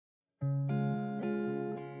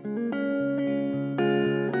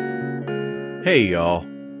Hey y'all,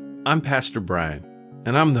 I'm Pastor Brian,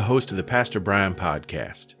 and I'm the host of the Pastor Brian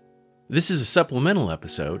Podcast. This is a supplemental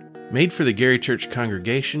episode made for the Gary Church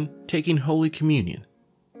congregation taking Holy Communion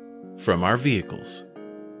from our vehicles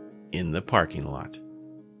in the parking lot.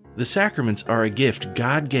 The sacraments are a gift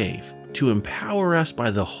God gave to empower us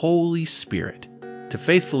by the Holy Spirit to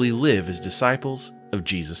faithfully live as disciples of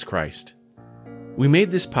Jesus Christ. We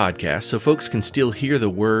made this podcast so folks can still hear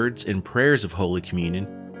the words and prayers of Holy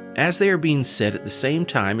Communion as they are being said at the same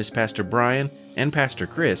time as Pastor Brian and Pastor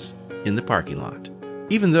Chris in the parking lot,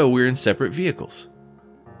 even though we're in separate vehicles.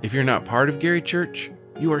 If you're not part of Gary Church,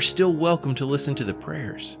 you are still welcome to listen to the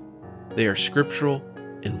prayers. They are scriptural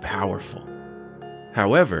and powerful.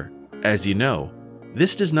 However, as you know,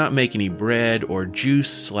 this does not make any bread or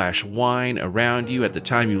juice/wine around you at the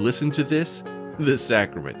time you listen to this, the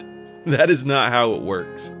sacrament. That is not how it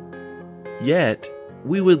works. Yet,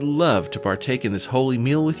 we would love to partake in this holy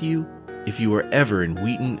meal with you if you are ever in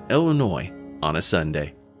Wheaton, Illinois on a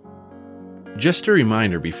Sunday. Just a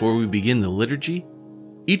reminder before we begin the liturgy,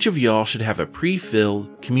 each of y'all should have a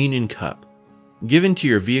pre-filled communion cup given to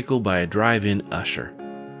your vehicle by a drive-in usher.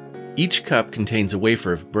 Each cup contains a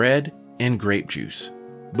wafer of bread and grape juice,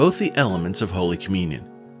 both the elements of Holy Communion.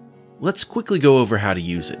 Let's quickly go over how to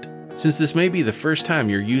use it, since this may be the first time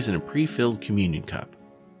you're using a pre-filled communion cup.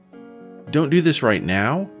 Don't do this right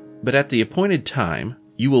now, but at the appointed time,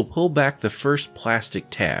 you will pull back the first plastic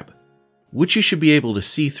tab, which you should be able to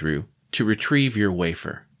see through to retrieve your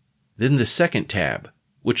wafer. Then the second tab,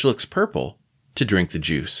 which looks purple, to drink the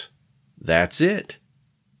juice. That's it.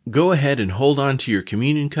 Go ahead and hold on to your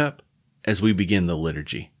communion cup as we begin the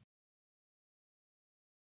liturgy.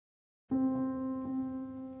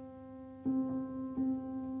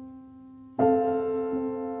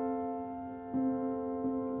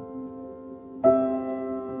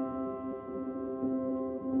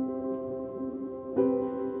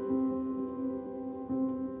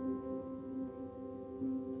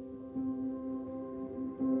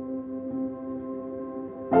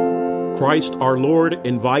 Christ our Lord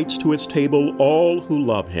invites to his table all who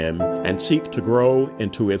love him and seek to grow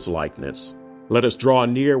into his likeness. Let us draw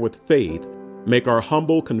near with faith, make our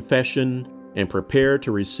humble confession, and prepare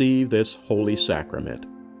to receive this holy sacrament.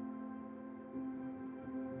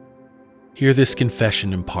 Hear this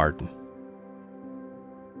confession and pardon.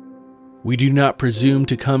 We do not presume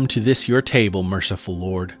to come to this your table, merciful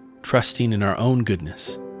Lord, trusting in our own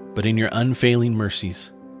goodness, but in your unfailing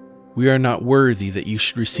mercies. We are not worthy that you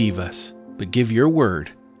should receive us, but give your word,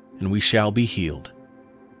 and we shall be healed.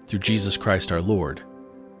 Through Jesus Christ our Lord.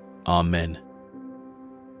 Amen.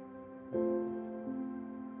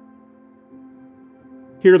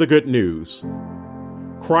 Hear the good news.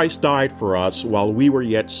 Christ died for us while we were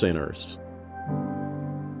yet sinners.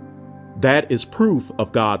 That is proof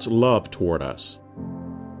of God's love toward us.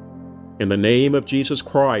 In the name of Jesus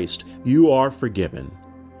Christ, you are forgiven.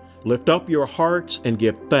 Lift up your hearts and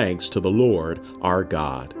give thanks to the Lord our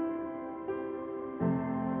God.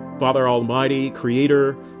 Father Almighty,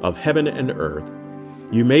 creator of heaven and earth,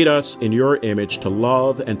 you made us in your image to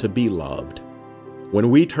love and to be loved.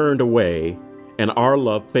 When we turned away and our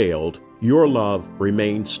love failed, your love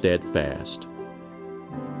remained steadfast.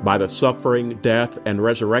 By the suffering, death, and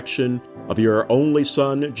resurrection of your only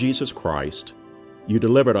Son, Jesus Christ, you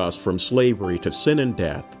delivered us from slavery to sin and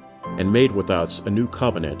death, and made with us a new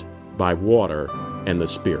covenant by water and the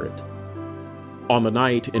Spirit. On the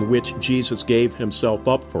night in which Jesus gave himself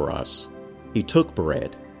up for us, he took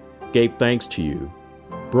bread, gave thanks to you,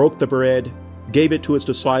 broke the bread, gave it to his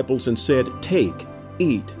disciples, and said, "Take,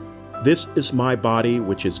 eat. This is my body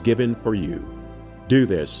which is given for you. Do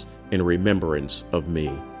this in remembrance of me."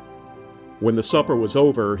 When the supper was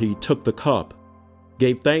over, he took the cup,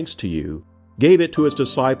 gave thanks to you, gave it to his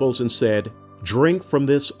disciples, and said, "Drink from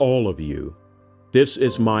this, all of you. This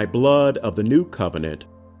is my blood of the new covenant,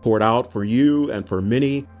 poured out for you and for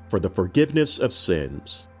many for the forgiveness of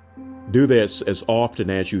sins. Do this as often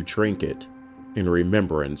as you drink it in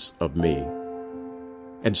remembrance of me."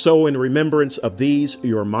 And so, in remembrance of these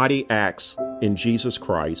your mighty acts in Jesus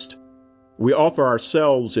Christ, we offer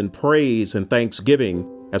ourselves in praise and thanksgiving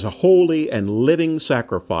as a holy and living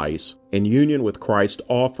sacrifice in union with Christ's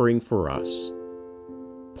offering for us.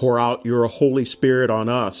 Pour out your Holy Spirit on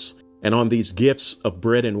us and on these gifts of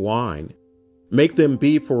bread and wine. Make them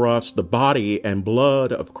be for us the body and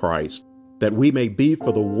blood of Christ, that we may be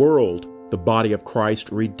for the world the body of Christ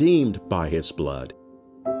redeemed by his blood.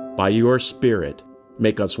 By your Spirit,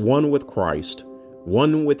 make us one with Christ,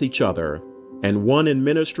 one with each other, and one in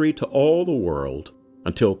ministry to all the world,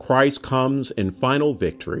 until Christ comes in final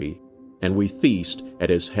victory, and we feast at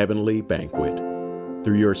his heavenly banquet.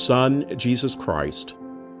 through your Son, Jesus Christ,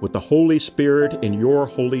 with the Holy Spirit in your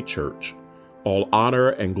holy church. All honor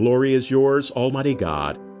and glory is yours, Almighty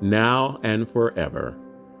God, now and forever.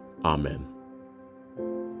 Amen.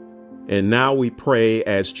 And now we pray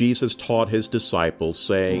as Jesus taught his disciples,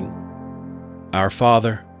 saying, Our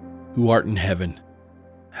Father, who art in heaven,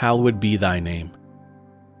 hallowed be thy name.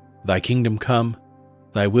 Thy kingdom come,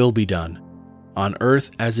 thy will be done, on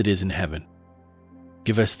earth as it is in heaven.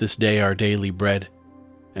 Give us this day our daily bread,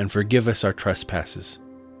 and forgive us our trespasses,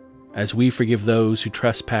 as we forgive those who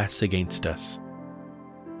trespass against us.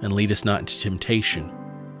 And lead us not into temptation,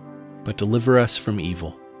 but deliver us from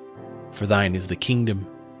evil. For thine is the kingdom,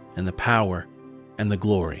 and the power, and the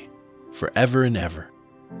glory, forever and ever.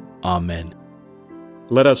 Amen.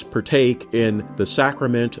 Let us partake in the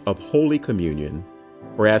sacrament of Holy Communion,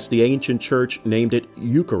 or as the ancient church named it,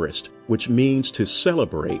 Eucharist, which means to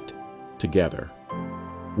celebrate together.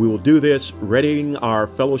 We will do this readying our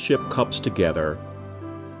fellowship cups together.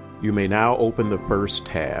 You may now open the first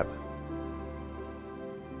tab.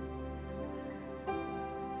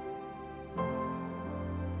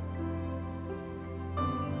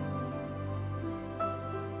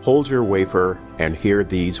 Hold your wafer and hear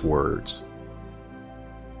these words.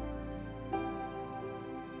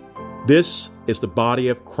 This is the body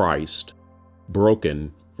of Christ,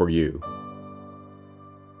 broken for you.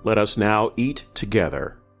 Let us now eat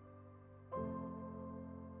together.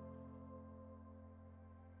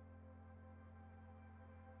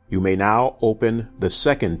 You may now open the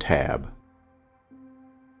second tab.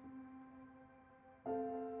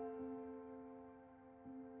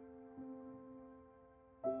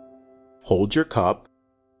 Hold your cup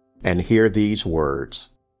and hear these words.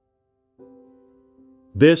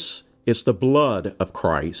 This is the blood of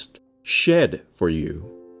Christ, shed for you.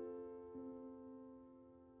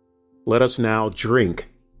 Let us now drink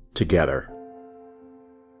together.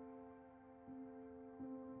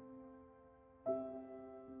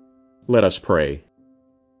 Let us pray.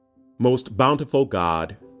 Most bountiful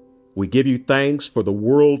God, we give you thanks for the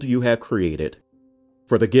world you have created,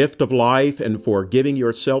 for the gift of life, and for giving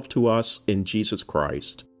yourself to us in Jesus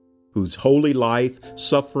Christ, whose holy life,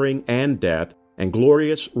 suffering, and death, and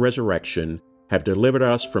glorious resurrection have delivered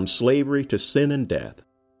us from slavery to sin and death.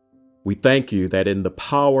 We thank you that in the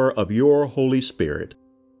power of your Holy Spirit,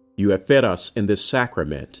 you have fed us in this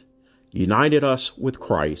sacrament, united us with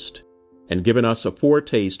Christ, and given us a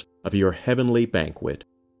foretaste of your heavenly banquet.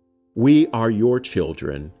 We are your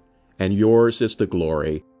children, and yours is the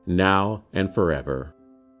glory, now and forever.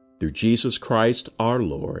 Through Jesus Christ our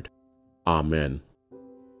Lord. Amen.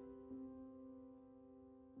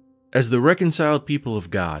 As the reconciled people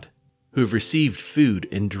of God, who have received food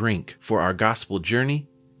and drink for our gospel journey,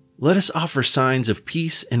 let us offer signs of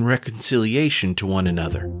peace and reconciliation to one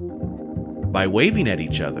another by waving at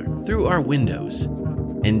each other through our windows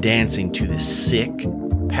and dancing to the sick,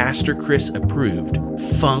 Pastor Chris approved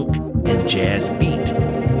funk and jazz beat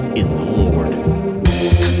in the Lord.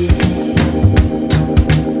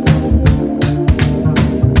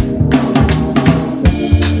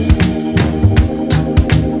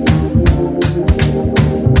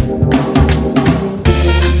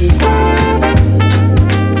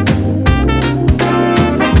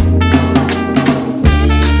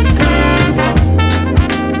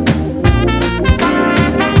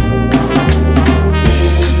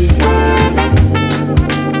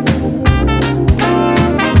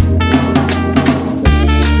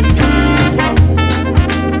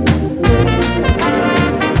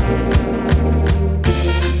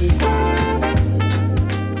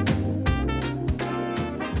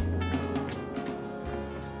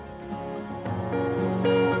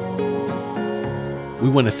 We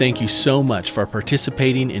want to thank you so much for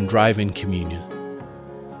participating in Drive-In Communion.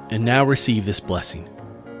 And now receive this blessing.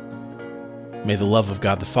 May the love of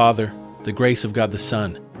God the Father, the grace of God the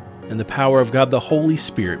Son, and the power of God the Holy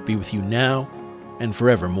Spirit be with you now and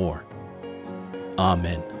forevermore.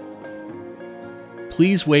 Amen.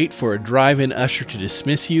 Please wait for a drive-in usher to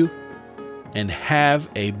dismiss you, and have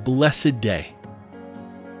a blessed day.